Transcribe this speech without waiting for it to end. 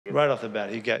right off the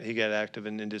bat, he got active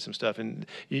and did some stuff. And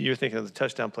you're thinking of the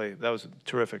touchdown play. That was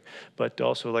terrific. But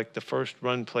also, like, the first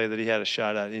run play that he had a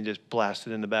shot at, he just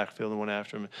blasted in the backfield and went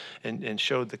after him and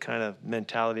showed the kind of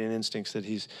mentality and instincts that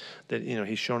he's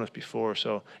shown us before.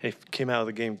 So he came out of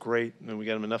the game great, and we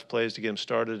got him enough plays to get him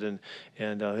started, and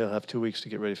he'll have 2 weeks to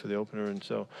get ready for the opener. And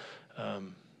so,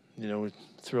 we're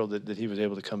thrilled that he was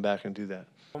able to come back and do that.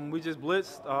 We just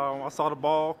blitzed. I saw the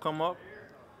ball come up,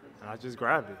 and I just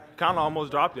grabbed it. Kind of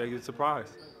almost dropped it. I get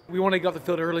surprised. We wanted to get off the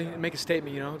field early and make a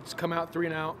statement, just come out 3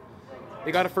 and out.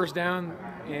 They got a first down,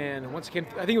 and once it came,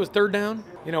 I think it was third down.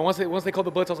 Once they called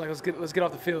the blitz, I was like, let's get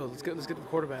off the field. Let's get the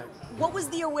quarterback. What was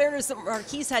the awareness that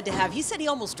Marquise had to have? He said he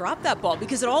almost dropped that ball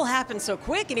because it all happened so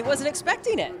quick, and he wasn't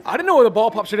expecting it. I didn't know where the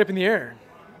ball popped straight up in the air.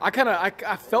 I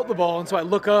felt the ball, and so I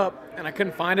look up, and I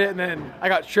couldn't find it, and then I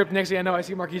got tripped. Next thing I know, I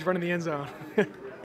see Marquise running the end zone.